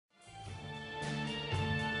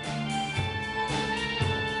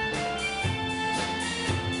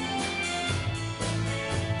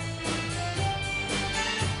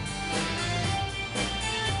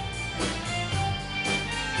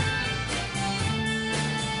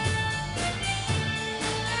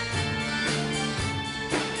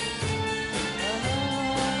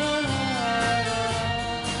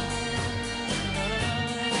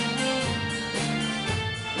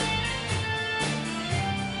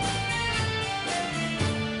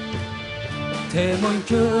تمون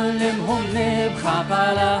كلم هم نبخا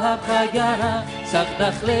قلا بخجرة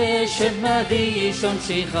سقدخل شمدي شون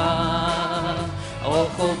شيخا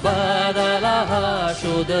أخو بدلها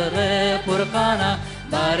شو در برقانا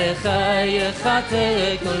بارخي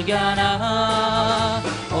خاتي كل جانا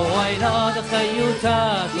ويناد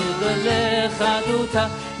خيوتا دل خدوتا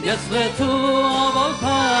يسلتو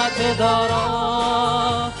بالبات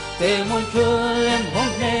دارا تمون كلم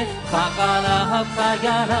هم خاقانا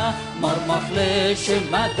بخجانا مرمخلش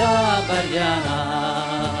مدى بريانا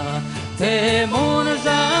تمون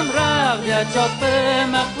زمرق يا جب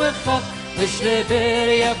مقبخ بشر بر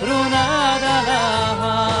يبرونا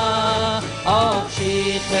دلها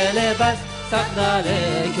آخشي خلبس سقدال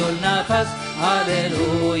كل نفس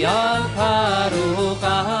هاللويا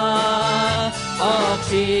الفاروقا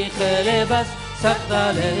آخشي خلبس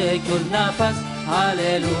سقدال كل نفس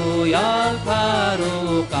هاللويا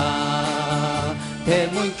الفاروقا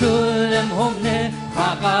تمون كلم هم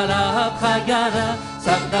خاقالا بخجانا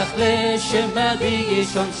سقدخل شمدي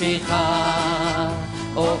شون شيخا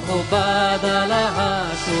أخو بدلها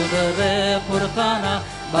شو در فرقانا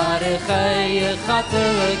بارخي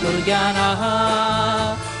خاطر قرقانا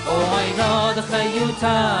وعيناد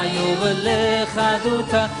خيوتا يغل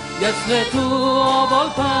خدوتا يسلتو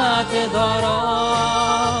بالبات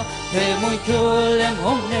دارا تمون كلم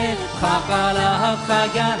هم خاقالا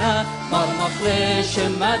بخجانا مرمخلش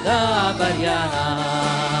مدى بريانا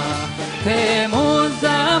تمون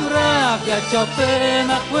زمرق يجب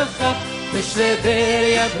مقوخف بشر بر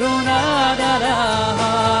يبرونا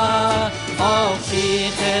دلها آخشي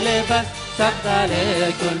خلبس سقدال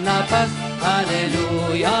كل نفس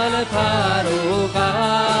هاللويا الفاروقا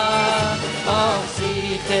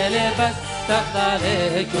آخشي خلبس سقدال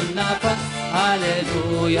كل نفس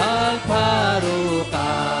هاللويا الفاروقا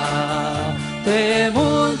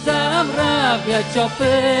تمون زمرق يجب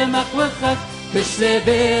مقوخف بشر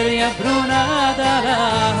بر يبرونا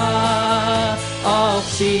دلها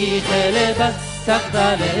آخشي خلبس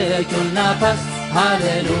سقدال كل نفس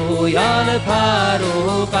هاللويا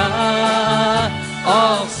الفاروقا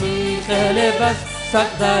آخشي خلبس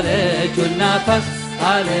سقدال كل نفس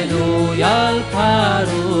هاللويا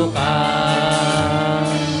الفاروقا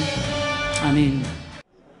آمين.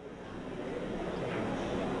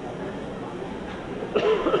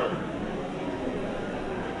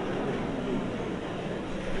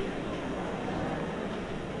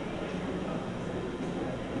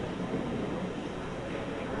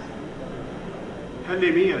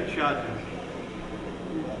 خلي 100 شاتم.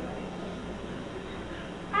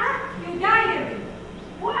 يداير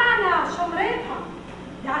وانا شمريتها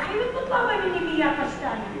داخل تطلب مني 100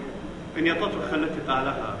 قشتايه. اني طلت خلتك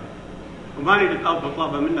اعلىها وماني للاب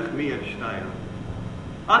بطلبها منك 100 قشتايه.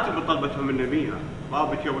 اتي بطلبتها مني 100 ما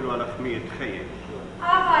بتيول ولا 100 تخيل.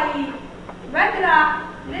 اغاي بدرة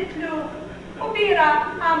لتلو وبيرة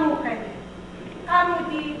اموكل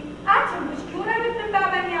قامودي اتي مشكورة مثل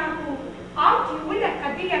بابا يعقوب أعطي ولك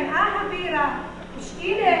قضية معاها بيرة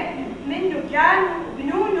مشكلة منه كانوا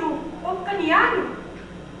وبنونه وبقنيانه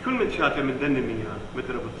كل من شاتم من ذن 100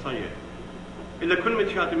 مثل بتصير إلا كل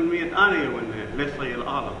من شاتم من 100 أنا يا ونه ليش صير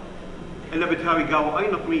الآلة إلا بتهاوي قاوة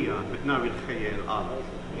أي نطمية بتناوي الخيل الآلة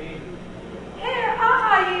إيه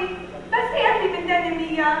أخاي بس يهدي من ذن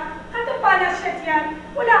 100 قد بانا شتيان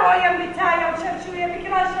ولا عويا بتايا وشرشوية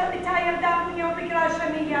بكراشة بتايا دافنية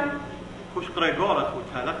وبكراشة 100 خوش قري قورة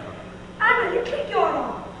وتهلكها أنا لتلي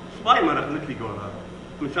قورة صباي مرخ لتلي قورة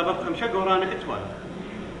من سبب 5 قوران اتوال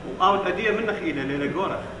وقاوت أدية منك إلى ليلة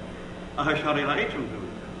قورة أها شاري رأيتم دون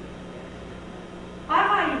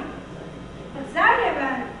أخاي الزايبة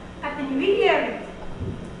التنوية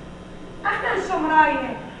أخنا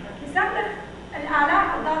الشمراية لسبب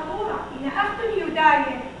الآلاف الضاطورة إن أختن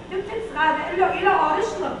يداية دبتت صغادة إلى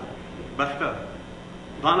أورشلم بختة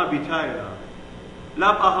ضانا بيتايا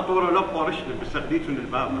لا بقى طورة لا بورشلم بسغديتن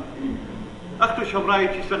البابا أختو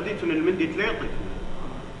شمراية شي سغديتن المندي تليطتن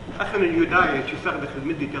أخن اليداية شي سغدخ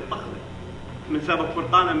المندي تلطخلي من سبب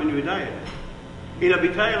فرقانة من يداية إلى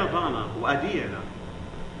بيتايا ضانا وأدية لا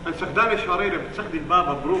أن سغداني شاريرة بتسغدي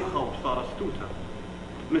البابا بروخة وصار ستوتا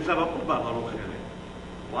من سبب أبا غروخة لي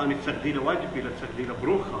وأنا تسغدي له واجب إلى تسغدي له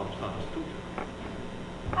بروخة وصار ستوتا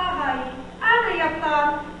أهاي أنا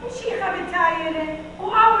يطلع مشيخة بتايلة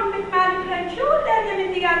وأول متمان بلنشو لأنا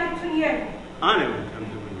من ديانة الدنيا أنا من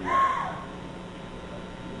كمت مني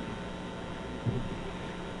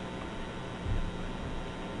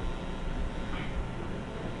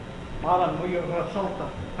مالا مير سلطة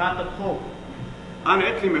فاتت خوف أنا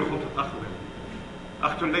قلت لي من خلطة أخوة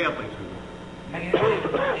أختن لي يطيتن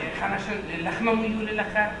خناش اللحمة ميول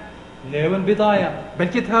لك ليون بداية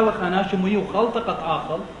بلكي تهاوخ أنا شموي وخلطقت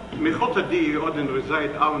آخر مي خطة دي أودن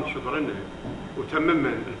رزايد آون شطرنة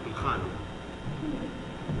وتممن الخانة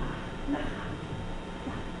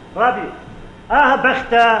رابي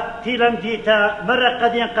بختا تيلم ديتا مرة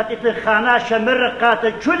قد ينقطت الخاناشة مرة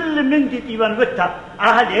قاتل كل من دي ديوان وتا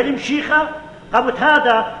العلم شيخة قبت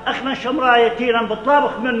هذا أخنا شمراية تيلم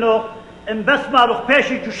بطلابخ منه إن بس مالوخ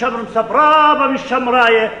بيشي جو شمر مسبرابة من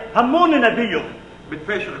شمراية همون نبيو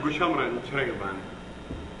بتفيشخ جو شمرا تريبان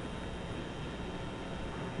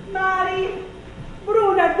ماري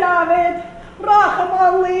برونا دافيد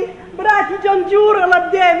راخم الله براتي جنجور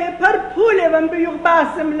لبديمي بربولي من بيوغ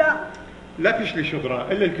باسم لا تشلي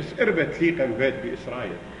شضرة إلا الكس إربت ليقا بيت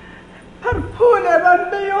بإسرائيل بربولي من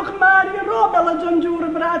بيوغ ماري روبة لجنجور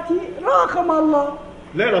براتي راخم الله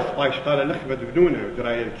ليلة سبايش قال لخبت بدونه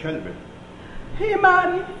ودراية الكلبة هي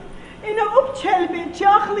ماري إنا أبتشلبي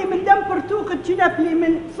تشاخلي من دم برتوق تشنفلي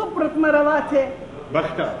من صبرة مرواتي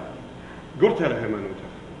بختار قلت لها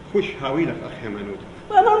هيمانوتك خوش هاويلك أخ هيمانوتك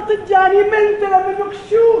ظننت الجاني منتلة من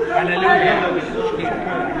مكشوخة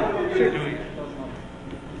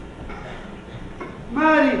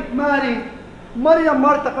ماري مريم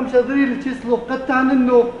مرتق مشذري لتشسلو قد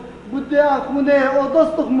تعننو بدي أخوني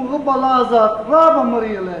ودستق مغبى لازر رابا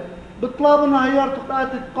مريلة بطلابنا هيارتق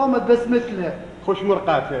قاتت قومت بس مثله خوش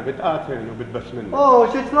مرقاتها بتقاتن وبتبسمن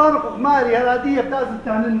شكرانك ماري هالهدية بتازم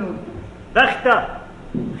تعننو بختا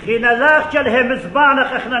خينا لاخشل هم زبانك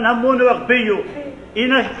اخنا نهمون وقبيو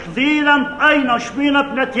إنا خزينا أين شبينا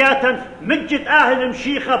بنتياتا مجد أهل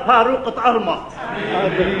مشيخة باروقة أرمى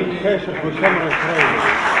أدري كيشك وشمرة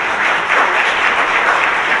كريم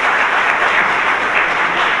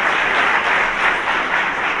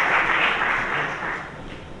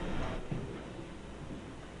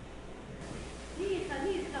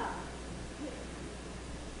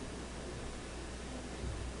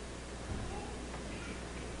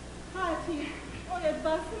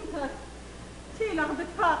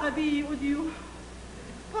بي وديو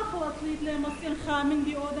فخلط ليت لي مصين خامن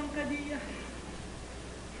دي أودن قدية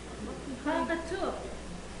هذا التوب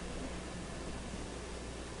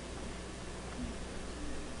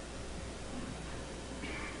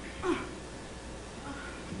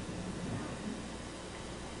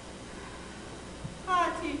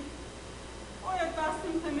هاتي ويا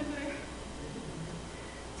باسم تمدري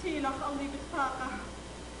تيلخ الله بالطاقة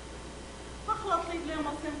فخلط ليت لي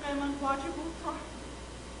مصين قيمن واجب وطه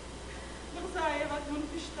بغزايرك من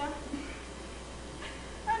فشته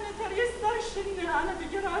أنا تريستر شني أنا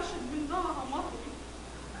بجراشد من ظهرها مرضي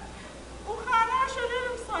وخاناشة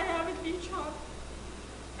للمصايا بدي شار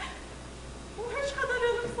وهش خدا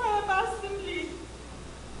للمصايا بعسم لي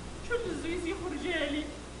شو الزويزي خرجالي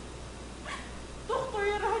تخطو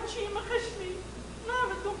يرهد شي مخشلي لا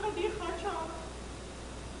بدو قديخة شار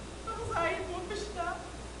بغزاير من فشته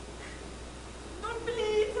دون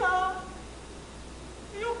بليتا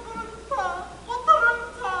يقرنتا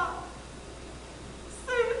وطرنتا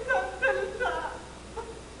صرت بلتا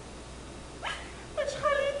مش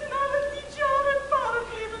خليتنا بدي جارب بارك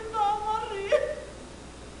لي بالدار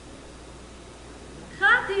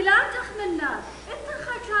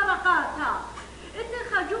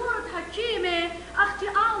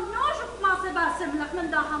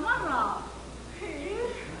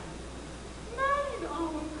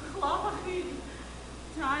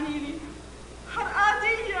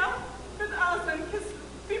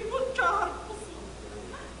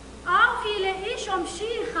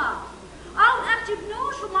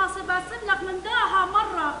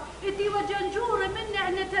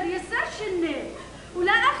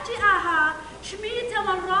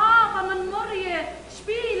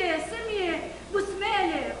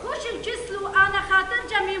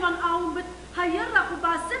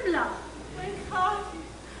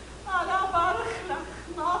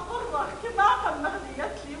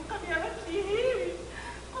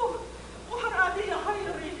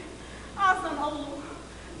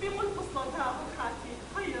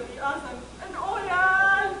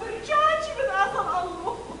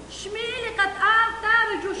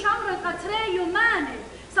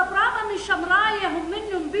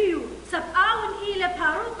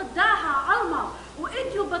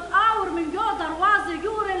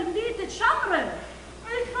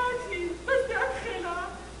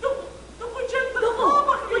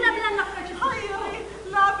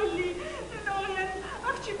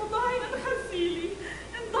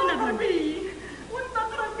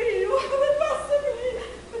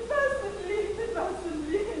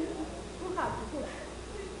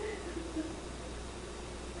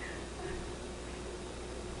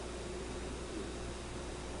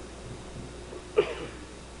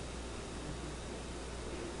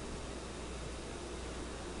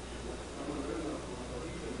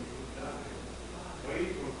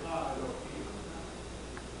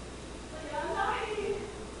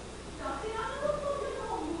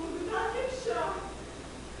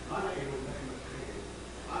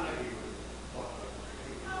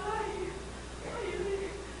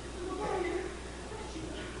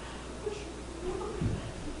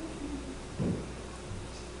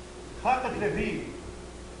خاقت لبي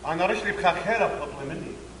انا رجلي بخاخيره بخطلي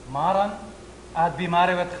مني مارن اد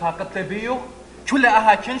بماري وتخاقت لبيو كل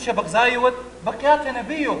اها كنش بغزايوت بقيات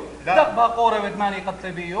نبيو لا. دق باقوره ودماني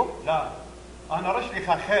قتل بيو. لا انا رجلي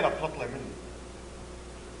خاخيره بخطلي مني.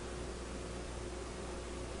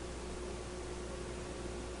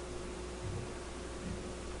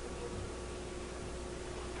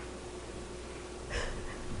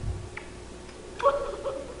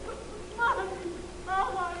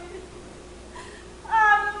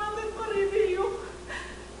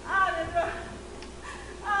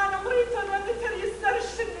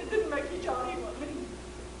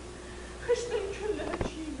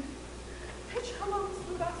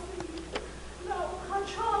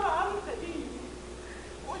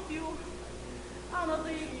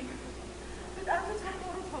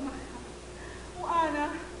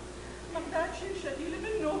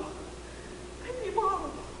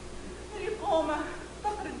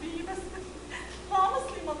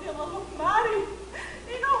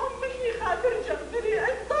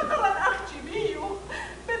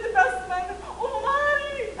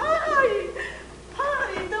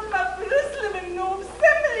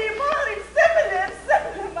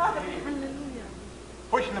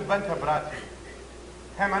 بنت براتي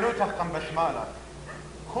هيمنوتك قم بسمالك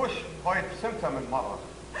خوش هاي بسمته من مرة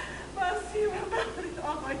باسي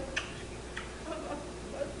وبرد آي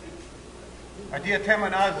أدية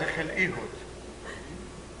تيمن آزخ الإيهود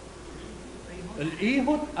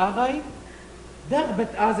الإيهود أغاي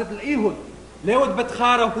دغبت آزت الإيهود ليود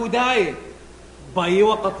بتخاره هوداي باي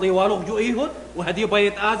وقت لي والو جو إيهود وهدي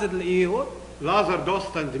بايت آزت الإيهود لازر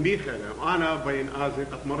دوستن دميخلم أنا بين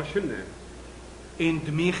آزت أتمرشنه انت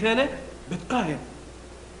ميخلة بتقايم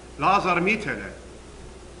لازر ميتله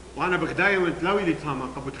وانا بغدايه وانتلاوي لي تاما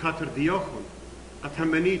قبت خاطر ديوخن قد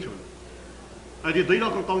همنيتون ادي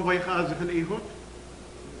ضيلوخن قوم بيخ ازخن ايهود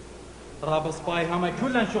رابس باي هما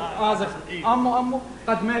كلن شق ازخ امو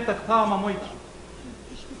قد ميتك ثاما مويت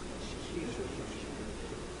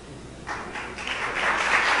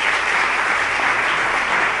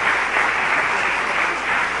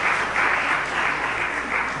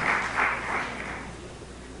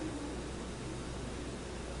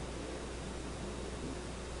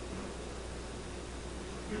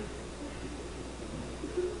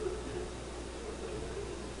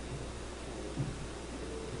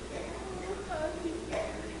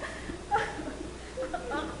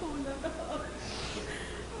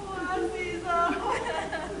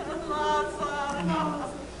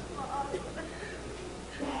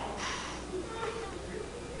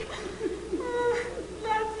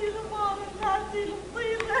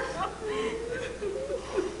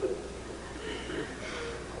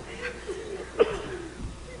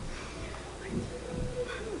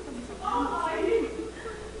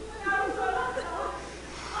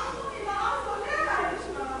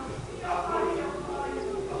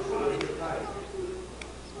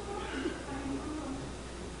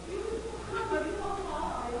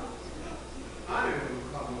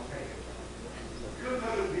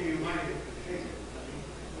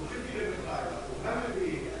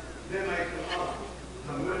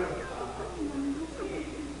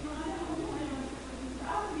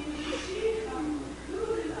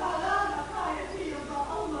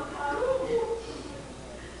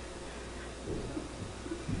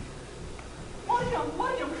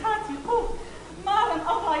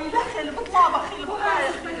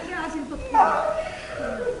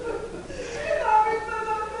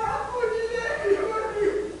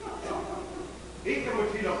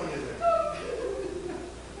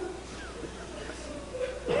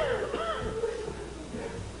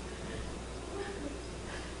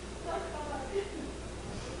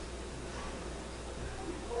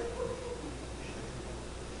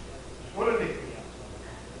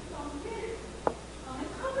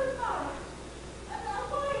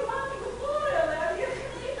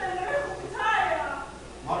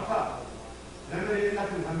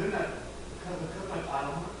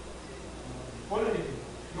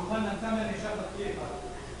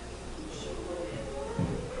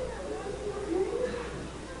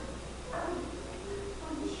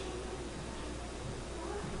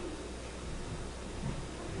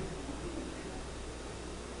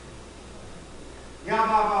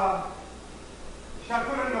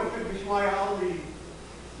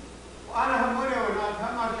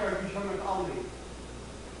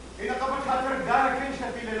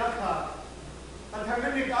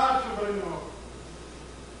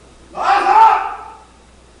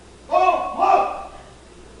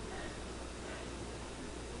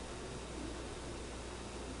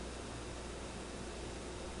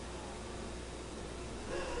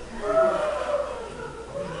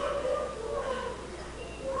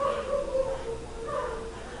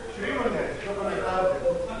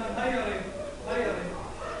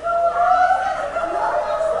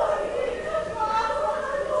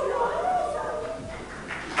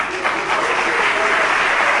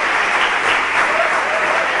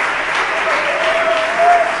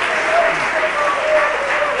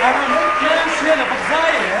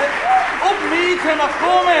شنا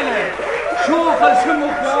قومله شوف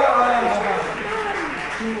الشموخ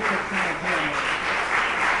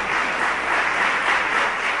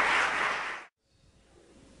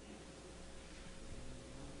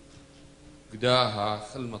قداها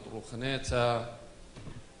خلمة روخنيتا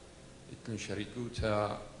اتن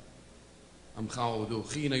شريكوتا ام خاودو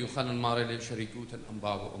خينا يخلن مارلي شريكوتا ام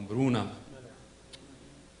بابو ام برونا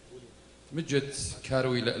مجد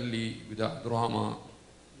كاروي لألي قدا دراما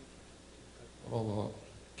روبا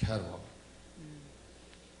كاروا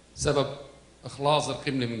سبب اخلاص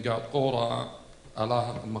القملي من قاعد قورا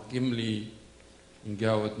علىها مقيملي من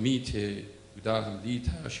قاعد ميتي قداهم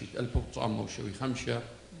ديتها شيت 1905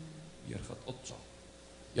 يرخد قطة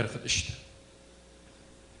يرخد اشتا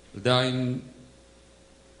لداين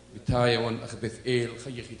بتايا وان اخبث ايل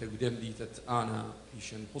خيخي تقدم ديتت انا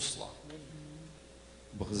فيشن حصلة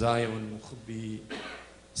بغزايا وان مخبي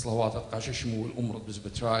صلوات القاشة شمول امرض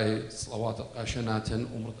بزبتراي صلوات القاشناتن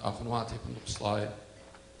امرض اخنواتي بنقصلاي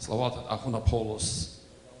صلوات اخونا بولس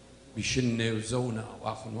بشنة وزونة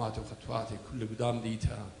واخنواتي وخطواتي كل قدام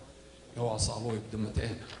ديتها يواصلوا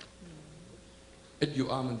بدمتين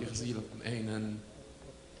اديو امن دي خزيلكم اينا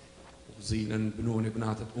وغزيلا بنون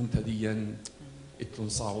بناتت امتديا اتلن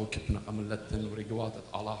صاعوا كبنا قملتن ورقواتت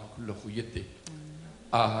علاها كل خويتي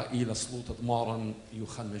الى سلوطة مارن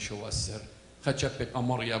يخلنا شو اسر خجبت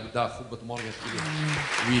امريا بدا خبت مريا الي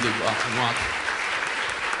ويلي واخنوات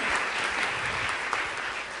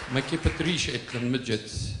ما كيف تريش اتلن مجد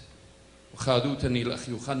وخادوتني الاخ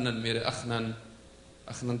يخلنا ميري اخنا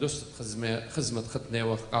دست خزمة ختنة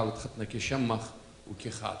وقالت ختنة كي شمخ وكي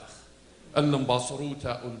خادخ اللهم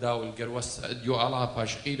باصروتا ولداو القروسة اديو علىها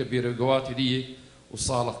باشقيلة بيرقواتي دي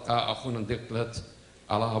وصالح قا اخونا دقلت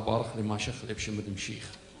علىها بارخ لما شخلي بشمد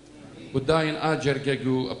مشيخ وداين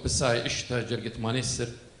جرقاقو ابساي اشتا جرقت مانيسر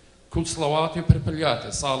كل صلواتي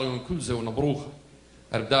وبربلياتي صالون كل زو نبروخة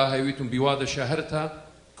ارداها يويتم بوادة شهرتها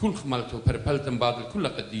كل خملتو بربلتم بعد كل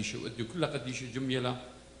قديشة واديو كل قديشة جميلة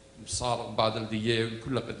صار بعد الدية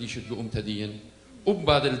كل قديشة بأمتدين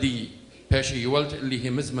وبعد الدي باشي يولت اللي هي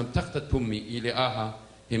مزمم تختت بمي إلي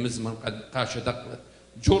هي مزمم قد قاشة دقلت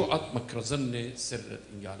جرأة مكرزني سرت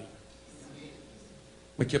إنجالي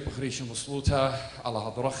مكيب بخريش مصلوتها على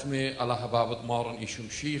هاد رخمة على هباب مارن إيشو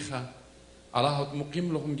مشيخة على هاد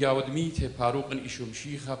مقيم لهم جاود ميته باروق إيشو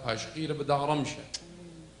مشيخة باش قيرة بدا رمشة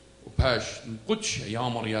وباش مقدشة يا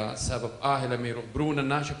مريا سبب لما يربرون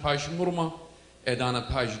الناشة باش مرمى إدانا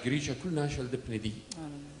باش قريشة كل ناشة الدبنة دي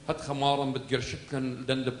هاد خمارن بتقرشكن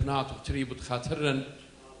دن دبنات وتري بتخاطرن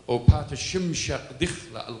وبات الشمشق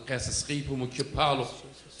دخلة القيس سقيب ومكبالو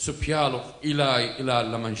سبيالو إلى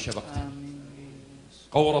لمن شبقته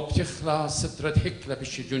قورة بتخلى سترة حكلة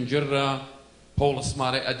بالشجنجرة بولس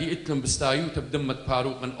ماري أدي إتلم بستايوت بدمت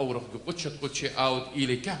باروق من أورق قدشة أود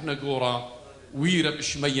إلي كهنة قورة ويرة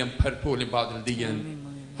بشميم بربولي بعد الدين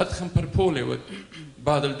هدخن بربولي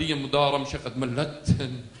بعد الدين مدارم شقد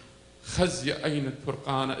ملتن خزي أين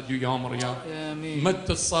الفرقانة أديو يا مريا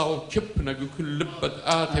مد الصاو كبنا كل لبد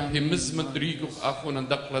آتب هي مزمن دريقو أخونا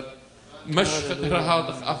دقلت مشخد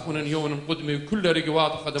رهادخ أخونا يوم قدمي وكل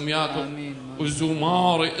رقوات خدمياته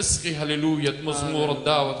وزماري اسقي هللوية مزمور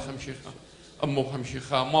الداود خمشيخة أمو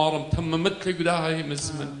خمشيخة مارم تممت لي قداها هي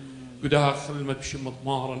مزمن قداها خلمت بشمت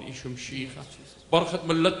مارن إيشو مشيخة برخت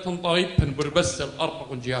ملتن طايبن بربس الأربع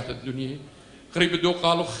جهات الدنيا قريب دو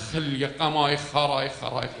قالوا خلي قماي خراي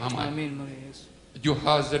قماي امين ديو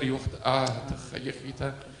حاضر يوخت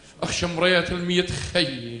تخيخيتا اخشمريت المية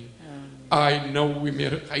خي نوي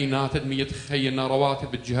مير قينات المية خي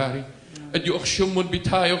رواتب الجهاري اديو اخشمون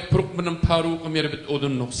بتايو برق من باروق مير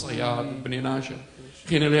بتقودن نو صياد بني ناشا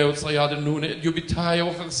خين ليو صياد النون اديو بتايو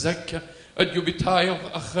اخ زكا اديو بتايو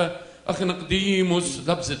اخ نقديموس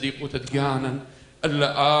لبز ديقو تدقانا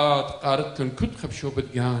الا قارتن كنت خبشو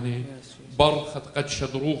بدقاني برخت قد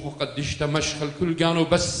شدروخ وقد دشت مشخل كل كانوا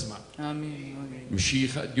بسمة آمين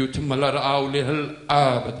مشيخ أديو تم لرعاو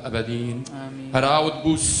لهالآبد أبدين هراود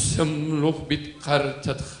بوسم لوخ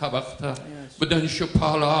بتقرتت خبخته بدهن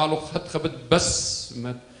شبالا لوخ خد خبت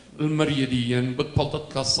بسمة المريدين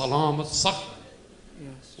بتبلطت للصلام الصخر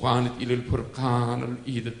وعنت إلى الفرقان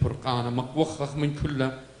الإيد الفرقان مقوخخ من كل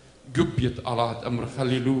قبية ألات أمر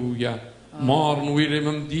خليلويا مار نويري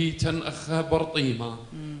ممديتا أخا برطيمة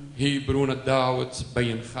هي برون الداوت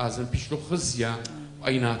بين خازن بيشلو خزيا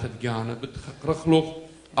وأينات تقانا بتخرخلوخ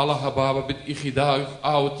الله بابا بدي خدايخ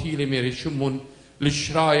تيلي ميري شمون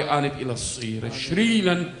للشراي آنت إلى الصير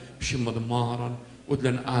شريلا بشمد مارا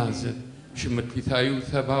ودلن آزد بشمد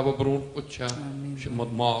لثايوثا بابا برون قدشا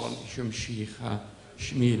بشمد مارا شمشيخا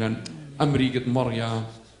شميلا أمريقة مريا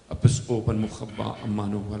أبسقوبا مخبا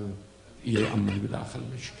أمانوال إلى أمن بداخل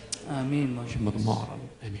المشكل آمين مضمارا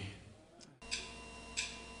آمين.